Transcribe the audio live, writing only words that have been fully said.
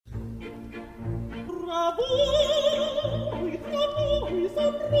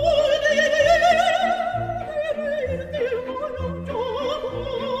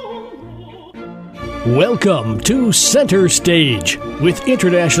Welcome to Center Stage with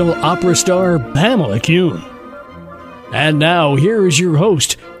international opera star Pamela Kuhn. And now, here is your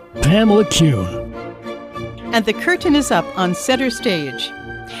host, Pamela Kuhn. And the curtain is up on Center Stage.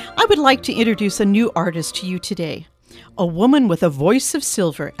 I would like to introduce a new artist to you today, a woman with a voice of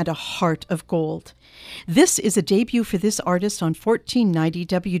silver and a heart of gold. This is a debut for this artist on 1490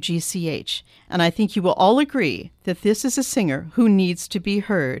 WGCH, and I think you will all agree that this is a singer who needs to be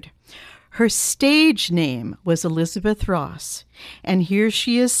heard. Her stage name was Elizabeth Ross, and here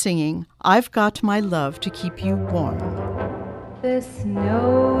she is singing, "I've Got My Love to Keep You Warm." The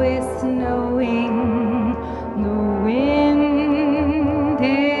snow is snowing, the wind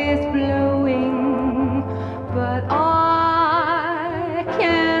is blowing, but I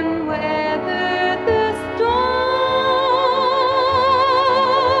can weather the storm.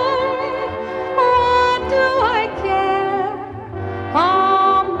 What do I care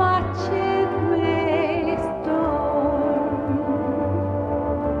how much it may storm?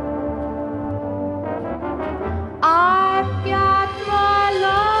 I've got my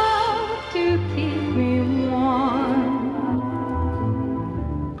love to keep me warm.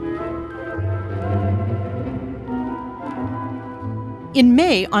 In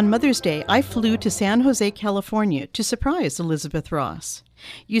May, on Mother's Day, I flew to San Jose, California to surprise Elizabeth Ross.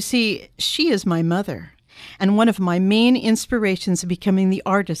 You see, she is my mother, and one of my main inspirations in becoming the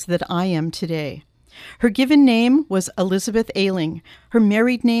artist that I am today. Her given name was Elizabeth Ailing, her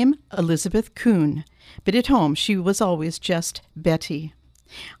married name, Elizabeth Kuhn, but at home she was always just Betty.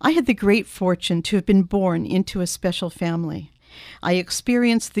 I had the great fortune to have been born into a special family. I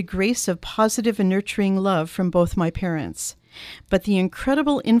experienced the grace of positive and nurturing love from both my parents. But the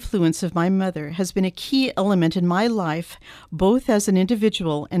incredible influence of my mother has been a key element in my life, both as an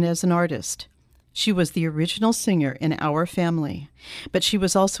individual and as an artist. She was the original singer in our family, but she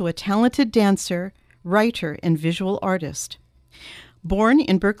was also a talented dancer, writer, and visual artist. Born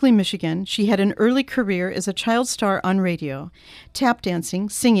in Berkeley, Michigan, she had an early career as a child star on radio, tap dancing,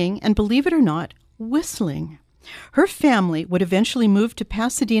 singing, and believe it or not, whistling. Her family would eventually move to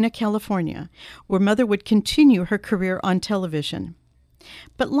Pasadena, California, where Mother would continue her career on television.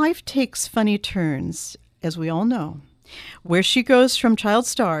 But life takes funny turns, as we all know. Where she goes from child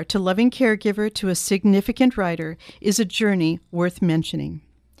star to loving caregiver to a significant writer is a journey worth mentioning.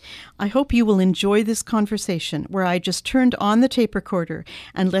 I hope you will enjoy this conversation where I just turned on the tape recorder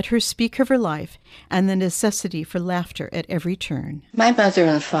and let her speak of her life and the necessity for laughter at every turn. My mother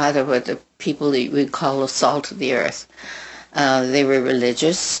and father were the people that we call the salt of the earth. They were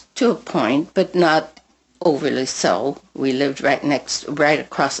religious to a point, but not overly so. We lived right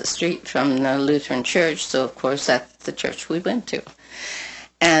across the street from the Lutheran church, so of course that's the church we went to.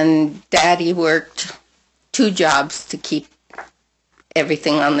 And Daddy worked 2 jobs to keep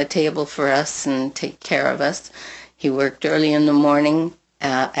everything on the table for us and take care of us. He worked early in the morning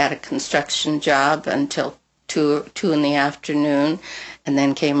at a construction job until 2 in the afternoon, and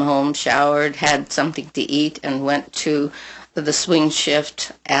then came home, showered, had something to eat, and went to the swing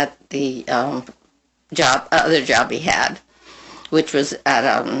shift at the other job he had, which was at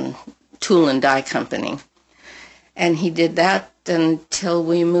a tool and die company. And he did that until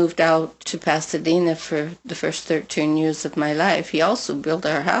we moved out to Pasadena for the first 13 years of my life. He also built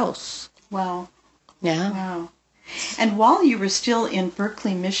our house. Wow. Yeah. Wow. And while you were still in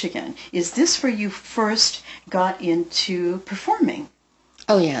Berkeley, Michigan, is this where you first got into performing?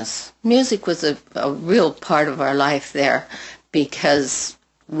 Oh, yes. Music was a real part of our life there because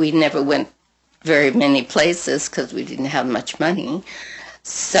we never went very many places because we didn't have much money.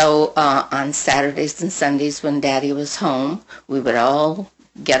 So on Saturdays and Sundays when Daddy was home, we would all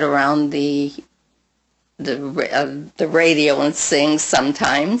get around the radio and sing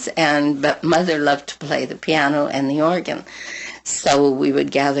sometimes. But Mother loved to play the piano and the organ, so we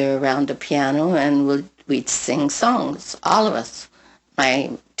would gather around the piano and we'd sing songs, all of us.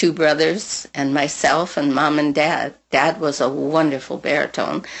 My 2 brothers and myself and Mom and Dad. Dad was a wonderful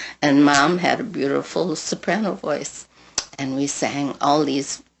baritone, and Mom had a beautiful soprano voice. And we sang all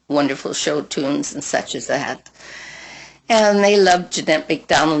these wonderful show tunes and such as that. And they loved Jeanette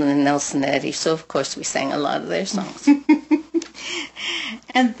MacDonald and Nelson Eddy, so of course we sang a lot of their songs.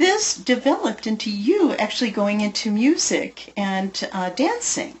 And this developed into you actually going into music and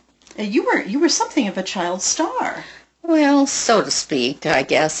dancing. You were something of a child star. Well, so to speak, I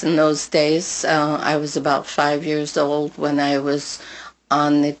guess. In those days, I was about 5 years old when I was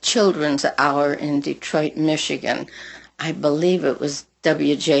on the Children's Hour in Detroit, Michigan. I believe it was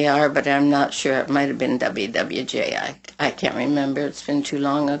WJR, but I'm not sure. It might have been WWJ. I can't remember. It's been too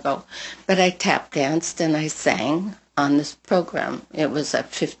long ago. But I tap danced and I sang on this program. It was a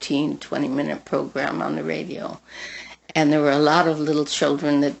 15, 20-minute program on the radio. And there were a lot of little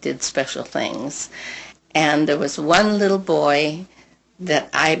children that did special things. And there was one little boy that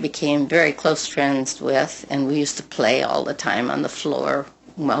I became very close friends with, and we used to play all the time on the floor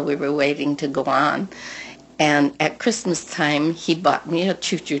while we were waiting to go on. And at Christmas time, he bought me a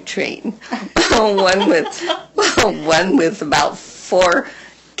choo-choo train, one with about four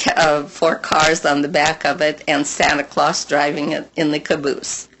cars on the back of it, and Santa Claus driving it in the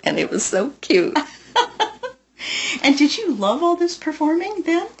caboose. And it was so cute. And did you love all this performing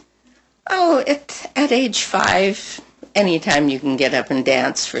then? Oh, at age 5, anytime you can get up and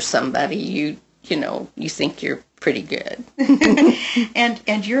dance for somebody, you think you're pretty good.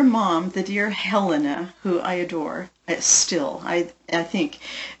 And your mom, the dear Helena, who I adore, still, I think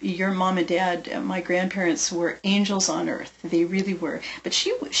your mom and dad, my grandparents, were angels on earth. They really were. But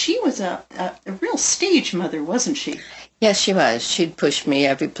she was a real stage mother, wasn't she? Yes, she was. She'd push me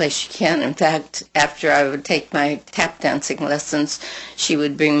every place she can. In fact, after I would take my tap dancing lessons, she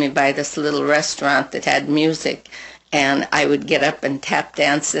would bring me by this little restaurant that had music, and I would get up and tap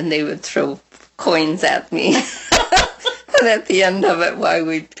dance, and they would throw coins at me. And at the end of it,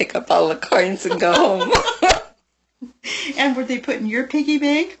 we'd pick up all the coins and go home. And were they put in your piggy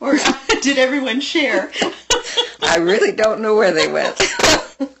bank, or did everyone share? I really don't know where they went.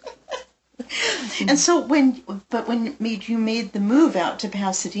 And so when you made the move out to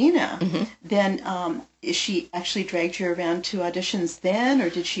Pasadena, then she actually dragged you around to auditions then, or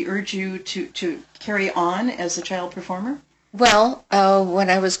did she urge you to carry on as a child performer? Well, when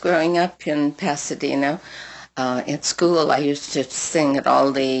I was growing up in Pasadena, at school, I used to sing at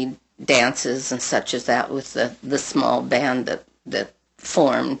all the dances and such as that with the small band that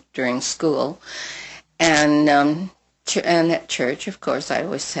formed during school. And at church, of course, I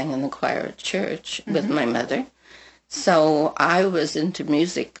always sang in the choir at church with my mother. So I was into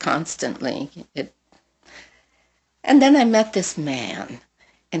music constantly. And then I met this man,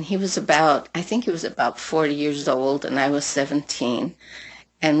 and he was about 40 years old, and I was 17.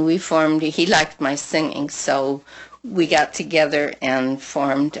 And he liked my singing, so we got together and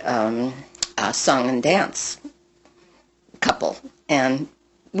formed a song and dance couple. And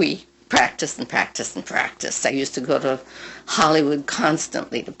we practiced and practiced and practiced. I used to go to Hollywood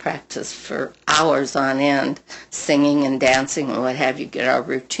constantly to practice for hours on end, singing and dancing and what have you, get our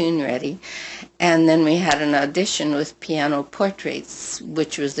routine ready. And then we had an audition with Piano Portraits,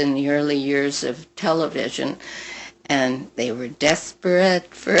 which was in the early years of television. And they were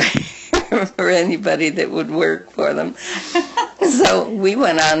desperate for anybody that would work for them. So we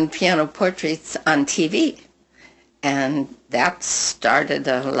went on Piano Portraits on TV. And that started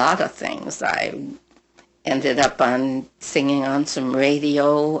a lot of things. I ended up singing on some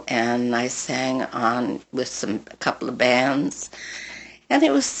radio, and I sang with a couple of bands. And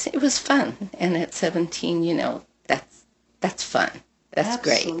it was fun. And at 17, that's fun. That's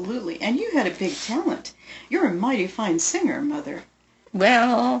great. Absolutely. And you had a big talent. You're a mighty fine singer, Mother.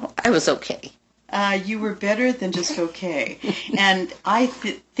 Well, I was okay. You were better than just okay. And I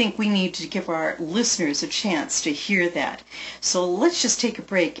think we need to give our listeners a chance to hear that. So let's just take a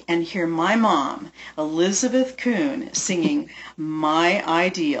break and hear my mom, Elizabeth Kuhn, singing My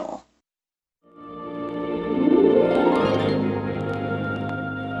Ideal.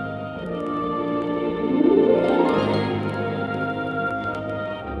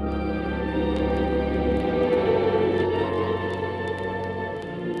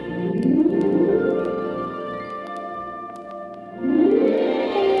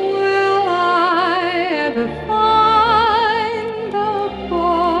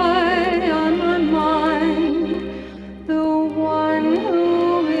 The one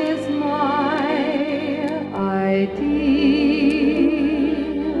who is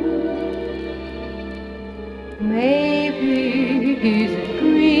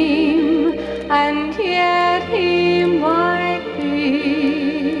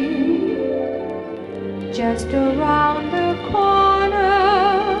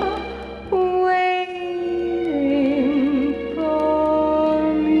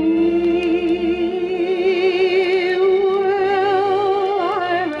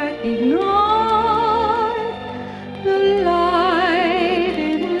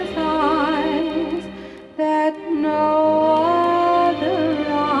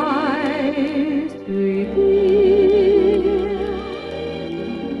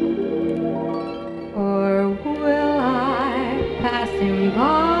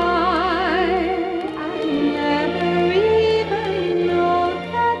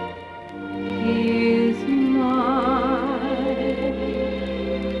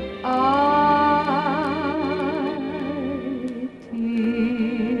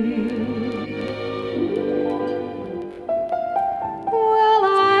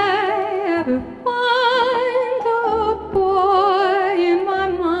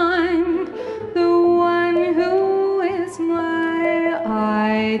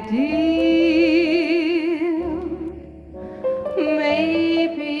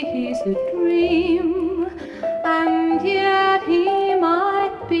a dream, and yet he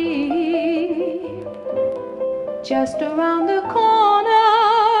might be just around the corner,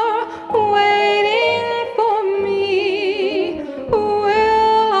 waiting for me.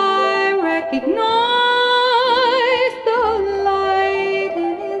 Will I recognize the light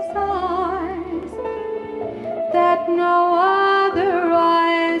in his eyes that no other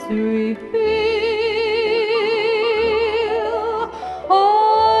eyes reveal?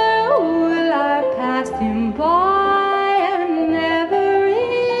 Or will I pass him by and never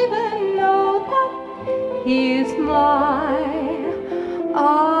even know that he's my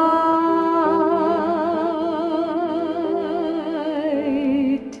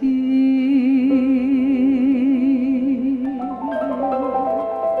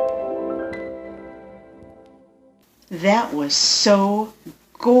That was so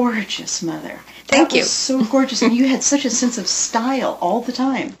gorgeous, Mother. Thank That you. was so gorgeous, and you had such a sense of style all the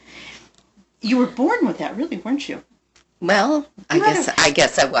time. You were born with that, really, weren't you? Well, I Right.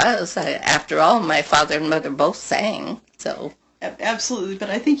 guess I was. After all, my father and mother both sang, so Absolutely, but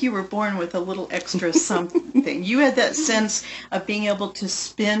I think you were born with a little extra something. You had that sense of being able to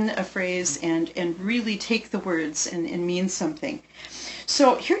spin a phrase and really take the words and mean something.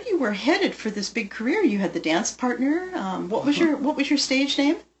 So here you were headed for this big career. You had the dance partner. What was your stage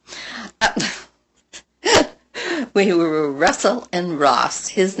name? we were Russell and Ross.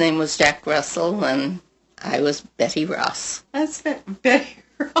 His name was Jack Russell, and I was Betty Ross. That's Betty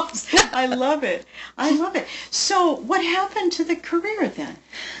Ross. I love it. I love it. So what happened to the career then?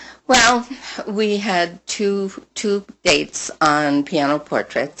 Well, we had two dates on Piano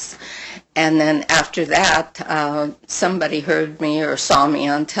Portraits, and then after that, somebody heard me or saw me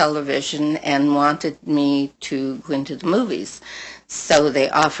on television and wanted me to go into the movies. So they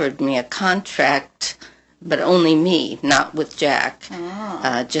offered me a contract, but only me, not with Jack,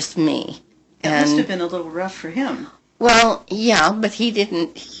 just me. That must have been a little rough for him. Well, yeah, but he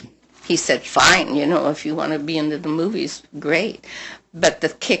didn't. He said, fine, if you want to be into the movies, great. But the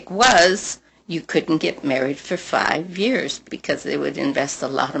kick was you couldn't get married for 5 years because they would invest a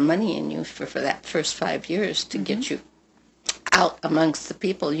lot of money in you for that first 5 years to get you out amongst the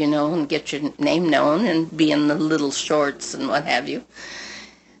people, and get your name known and be in the little shorts and what have you.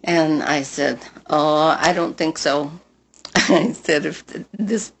 And I said, oh, I don't think so. I said,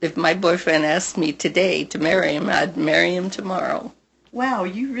 if my boyfriend asked me today to marry him, I'd marry him tomorrow. Wow,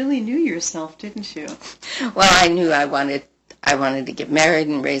 you really knew yourself, didn't you? Well, I knew I wanted to get married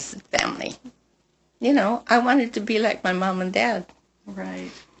and raise a family. I wanted to be like my mom and dad.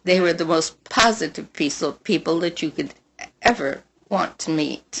 Right. They were the most positive people that you could ever want to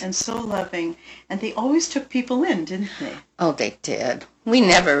meet. And so loving. And they always took people in, didn't they? Oh, they did. We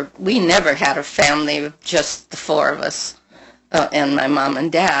never had a family of just the four of us and my mom and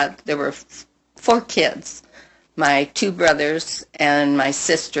dad. There were 4 kids. My 2 brothers and my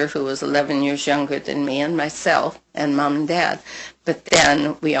sister, who was 11 years younger than me, and myself and mom and dad. But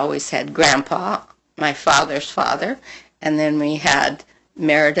then we always had Grandpa, my father's father, and then we had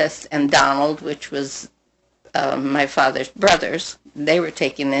Meredith and Donald, which was my father's brothers. They were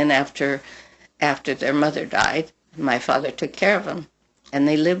taken in after their mother died. My father took care of them, and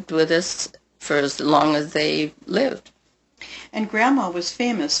they lived with us for as long as they lived. And Grandma was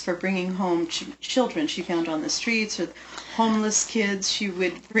famous for bringing home children she found on the streets or homeless kids. She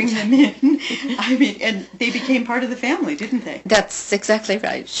would bring them in. I mean, and they became part of the family, didn't they? That's exactly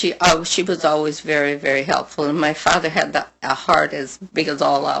right. She was always very, very helpful, and my father had a heart as big as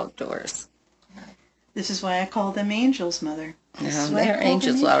all outdoors. This is why I call them angels, Mother. Yeah, they're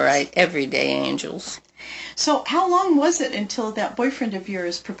angels, all right. Everyday angels. So how long was it until that boyfriend of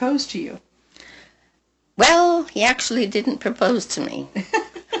yours proposed to you? Well, he actually didn't propose to me.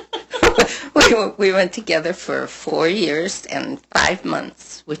 We went together for 4 years and 5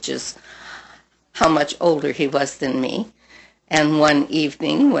 months, which is how much older he was than me. And one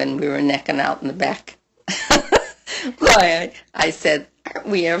evening when we were necking out in the back, I said, aren't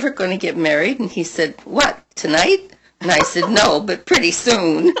we ever going to get married? And he said, what, tonight? And I said, no, but pretty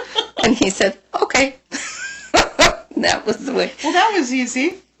soon. And he said, okay. That was the way. Well, that was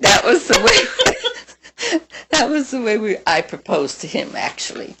easy. That was the way. That was the way I proposed to him,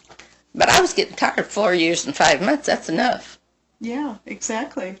 actually. But I was getting tired. 4 years and 5 months, that's enough. Yeah,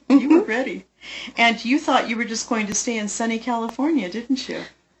 exactly. You were ready. And you thought you were just going to stay in sunny California, didn't you?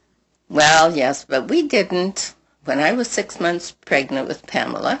 Well, yes, but we didn't. When I was 6 months pregnant with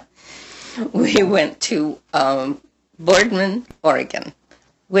Pamela, we went to Boardman, Oregon,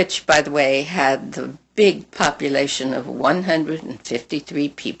 which, by the way, had the big population of 153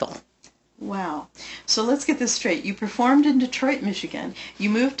 people. Wow. So let's get this straight. You performed in Detroit, Michigan.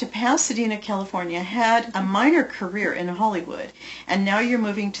 You moved to Pasadena, California, had a minor career in Hollywood, and now you're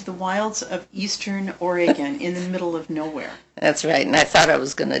moving to the wilds of eastern Oregon in the middle of nowhere. That's right, and I thought I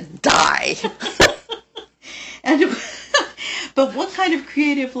was going to die. And but what kind of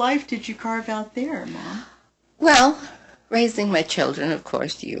creative life did you carve out there, Mom? Well, raising my children, of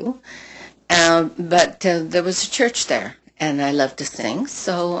course, but there was a church there, and I loved to sing,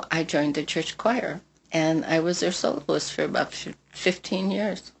 so I joined the church choir, and I was their soloist for about 15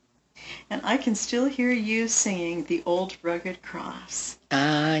 years. And I can still hear you singing The Old Rugged Cross.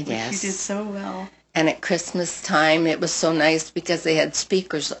 Ah, yes. Which you did so well. And at Christmas time, it was so nice because they had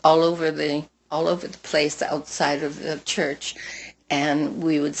speakers all over the place outside of the church, and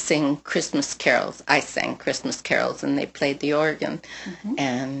we would sing Christmas carols. I sang Christmas carols, and they played the organ,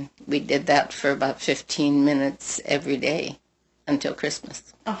 and we did that for about 15 minutes every day until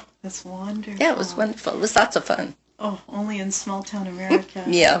Christmas. Oh, that's wonderful. Yeah, it was wonderful. It was lots of fun. Oh, only in small-town America.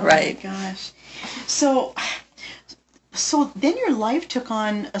 Yeah, right. Oh, my gosh. So then your life took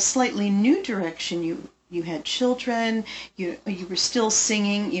on a slightly new direction. You had children, you were still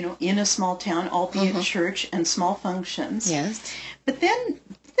singing, in a small town, albeit church and small functions. Yes. But then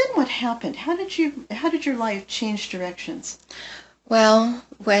what happened? How did your life change directions? Well,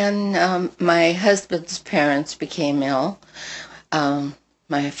 when my husband's parents became ill,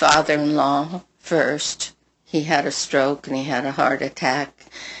 my father-in-law first, he had a stroke and he had a heart attack,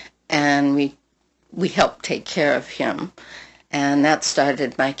 and we helped take care of him, and that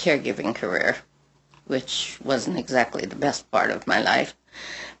started my caregiving career, which wasn't exactly the best part of my life.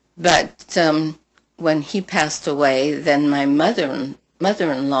 But when he passed away, then my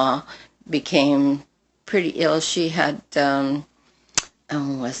mother-in-law became pretty ill. She had COPD?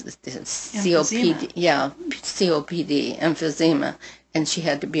 Yeah, COPD, emphysema, and she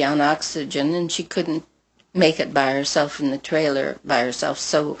had to be on oxygen, and she couldn't make it by herself in the trailer by herself.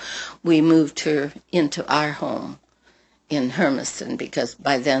 So we moved her into our home in Hermiston, because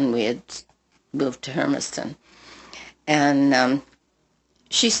by then we had moved to Hermiston. And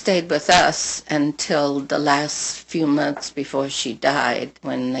she stayed with us until the last few months before she died,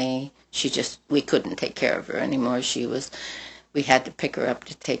 when we couldn't take care of her anymore. We had to pick her up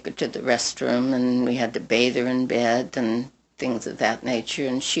to take her to the restroom, and we had to bathe her in bed and things of that nature,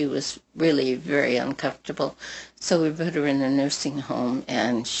 and she was really very uncomfortable. So we put her in a nursing home,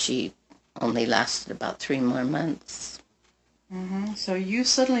 and she only lasted about 3 more months. So you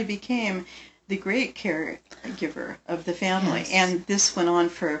suddenly became the great caregiver of the family, Yes. and this went on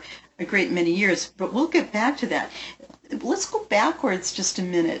for a great many years, but we'll get back to that. Let's go backwards just a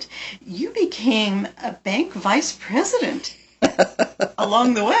minute. You became a bank vice president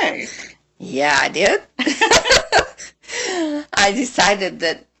along the way. Yeah, I did. I decided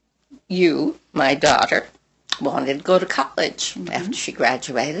that my daughter, wanted to go to college after she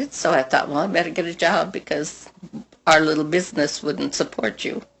graduated, so I thought, well, I better get a job because our little business wouldn't support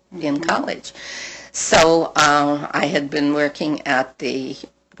you in college. So I had been working at the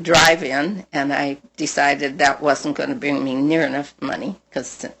drive-in, and I decided that wasn't going to bring me near enough money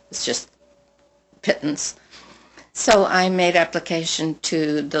because it's just pittance. So I made application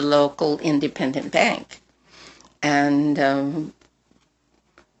to the local independent bank, and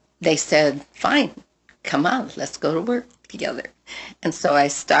they said, fine, come on, let's go to work together. And so I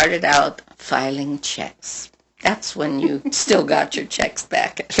started out filing checks. That's when you still got your checks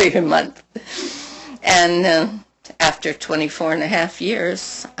back every month. And after 24 and a half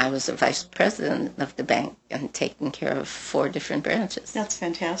years, I was a vice president of the bank and taking care of 4 different branches. That's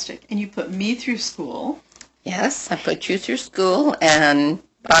fantastic. And you put me through school. Yes, I put you through school and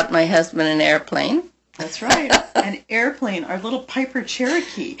bought my husband an airplane. That's right. An airplane, our little Piper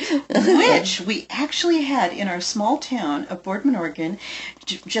Cherokee, which we actually had in our small town of Boardman, Oregon,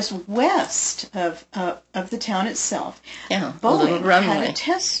 just west of the town itself. Yeah, a little Boeing runway. had a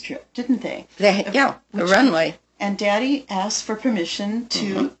test strip, didn't they? A runway. And Daddy asked for permission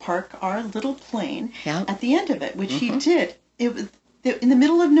to park our little plane at the end of it, which he did. It was in the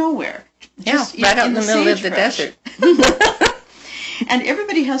middle of nowhere. Just, right out in the middle of the desert. And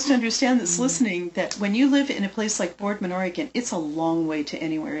everybody has to understand that's listening that when you live in a place like Boardman, Oregon, it's a long way to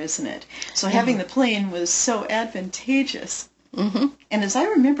anywhere, isn't it? So having the plane was so advantageous. And as I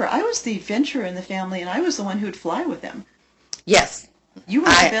remember, I was the adventurer in the family, and I was the one who would fly with them. Yes. You were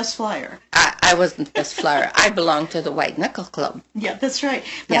the best flyer. I wasn't the best flyer. I belonged to the White Knuckle Club. Yeah, that's right.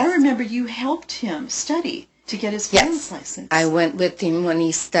 But I remember you helped him study to get his pilot's license. I went with him when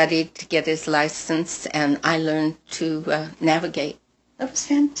he studied to get his license, and I learned to navigate. That was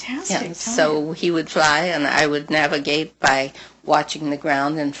fantastic. Yeah, so he would fly, and I would navigate by watching the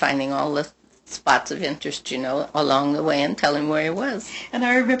ground and finding all the spots of interest, along the way and tell him where he was. And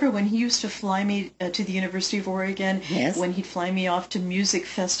I remember when he used to fly me to the University of Oregon, Yes. when he'd fly me off to music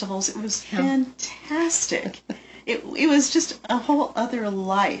festivals. It was fantastic. It was just a whole other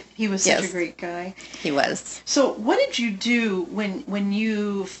life. He was such a Yes. great guy. He was. So what did you do when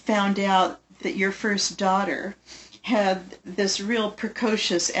you found out that your first daughter had this real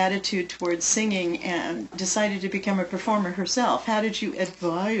precocious attitude towards singing and decided to become a performer herself? How did you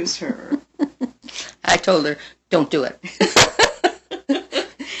advise her? I told her, don't do it.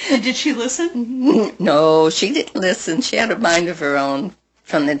 And did she listen? No, she didn't listen. She had a mind of her own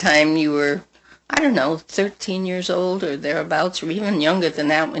from the time you were, 13 years old or thereabouts, or even younger than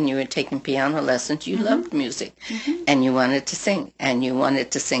that when you were taking piano lessons. You loved music, and you wanted to sing, and you wanted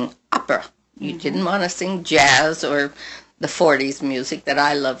to sing opera. You didn't want to sing jazz or the 40s music that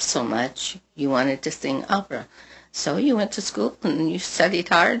I loved so much. You wanted to sing opera. So you went to school and you studied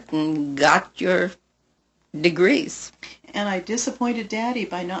hard and got your degrees. And I disappointed Daddy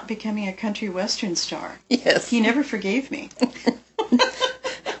by not becoming a country western star. Yes. He never forgave me.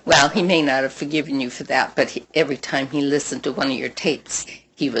 Well, he may not have forgiven you for that, but every time he listened to one of your tapes,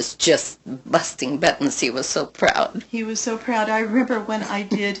 he was just busting buttons. He was so proud. He was so proud. I remember when I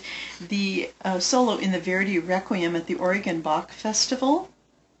did the solo in the Verdi Requiem at the Oregon Bach Festival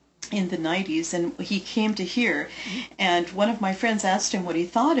in the 90s, and he came to hear, and one of my friends asked him what he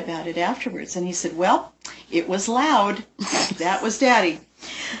thought about it afterwards, and he said, well, it was loud. That was Daddy.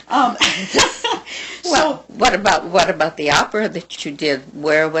 Well, what about the opera that you did?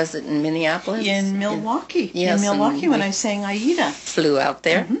 Where was it, in Minneapolis? In Milwaukee. Yes, in Milwaukee when we I sang Aida. flew out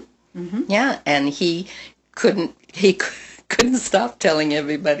there. Yeah, and he couldn't stop telling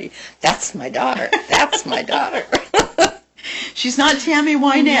everybody, that's my daughter, that's my daughter. She's not Tammy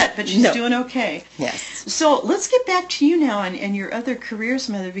Wynette, but she's No. doing okay. Yes. So let's get back to you now and your other careers,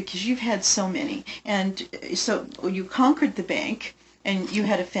 Mother, because you've had so many. And so you conquered the bank, and you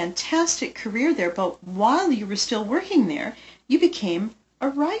had a fantastic career there, but while you were still working there, you became a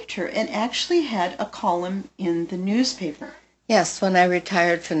writer and actually had a column in the newspaper. Yes, when I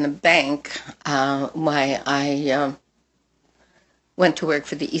retired from the bank, I went to work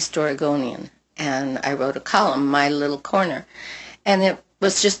for the East Oregonian, and I wrote a column, My Little Corner, and it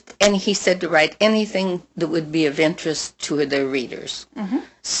was just, and he said to write anything that would be of interest to their readers.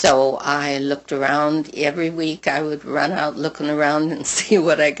 So I looked around every week. I would run out looking around and see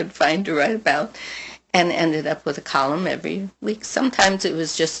what I could find to write about, and ended up with a column every week. Sometimes it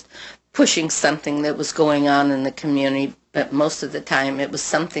was just pushing something that was going on in the community, but most of the time it was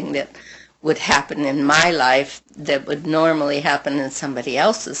something that would happen in my life that would normally happen in somebody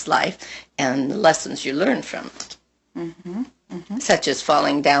else's life, and the lessons you learn from it. Such as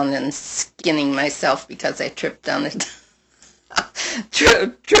falling down and skinning myself because I tripped on it.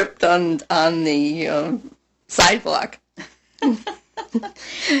 tripped on the sidewalk.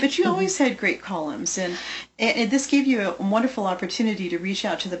 But you always had great columns, and this gave you a wonderful opportunity to reach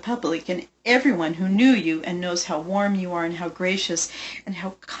out to the public and everyone who knew you and knows how warm you are and how gracious and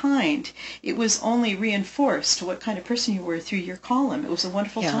how kind. It was only reinforced what kind of person you were through your column. It was a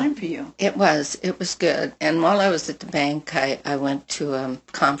wonderful time for you. It was good. And while I was at the bank, I went to a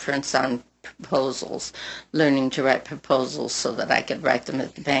conference on proposals, learning to write proposals so that I could write them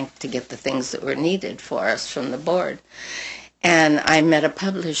at the bank to get the things that were needed for us from the board. And I met a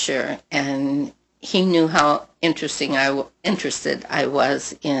publisher, and he knew how interested I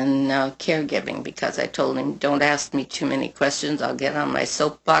was in caregiving, because I told him, don't ask me too many questions, I'll get on my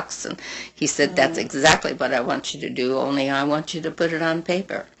soapbox. And he said, that's exactly what I want you to do, only I want you to put it on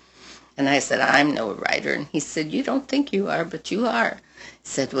paper. And I said, I'm no writer. And he said, you don't think you are, but you are. He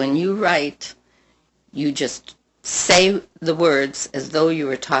said, when you write, you just say the words as though you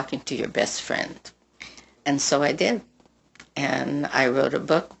were talking to your best friend. And so I did. And I wrote a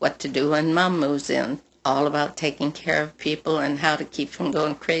book, What to Do When Mom Moves In, all about taking care of people and how to keep them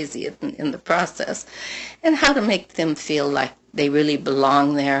going crazy in the process, and how to make them feel like they really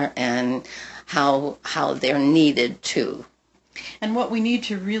belong there, and how they're needed too. And what we need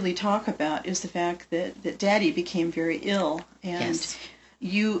to really talk about is the fact that Daddy became very ill, and Yes.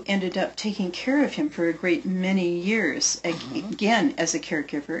 you ended up taking care of him for a great many years, again as a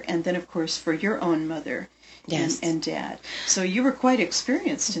caregiver, and then of course for your own mother. Yes. And Dad. So you were quite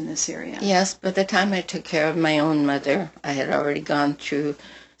experienced in this area. Yes, by the time I took care of my own mother, I had already gone through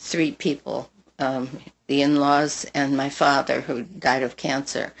 3 people, the in-laws and my father, who died of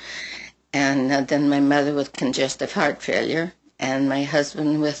cancer, and then my mother with congestive heart failure, and my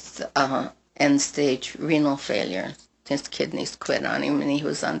husband with end-stage renal failure. His kidneys quit on him, and he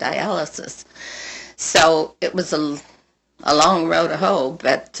was on dialysis. So it was a long road to hoe,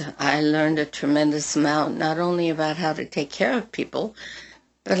 but I learned a tremendous amount, not only about how to take care of people,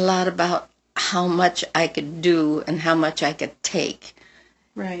 but a lot about how much I could do and how much I could take.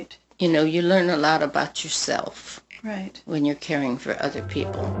 Right. You know, you learn a lot about yourself Right. when you're caring for other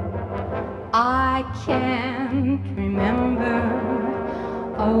people. I can't remember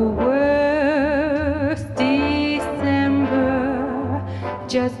a worse December.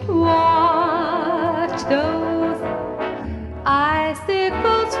 Just watch those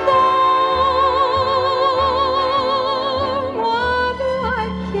icicles fall. What do I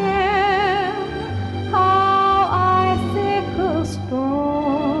care how icicles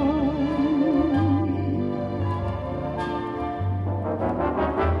fall?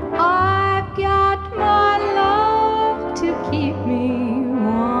 I've got my love to keep me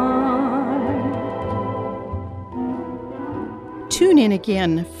warm. Tune in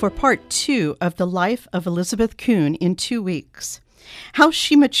again for part 2 of the life of Elizabeth Kuhn in 2 weeks. How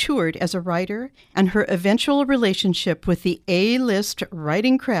she matured as a writer and her eventual relationship with the A-list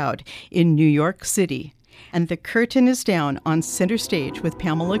writing crowd in New York City. And the curtain is down on Center Stage with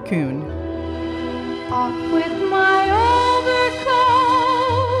Pamela Kuhn. Off with my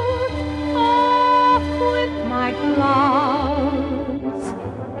overcoat, off with my gloves.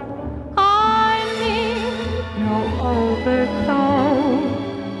 I need no overcoat.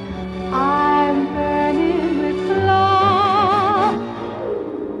 I'm burning with love.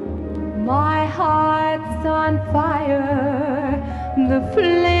 My heart's on fire. The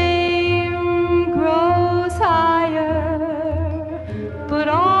flame grows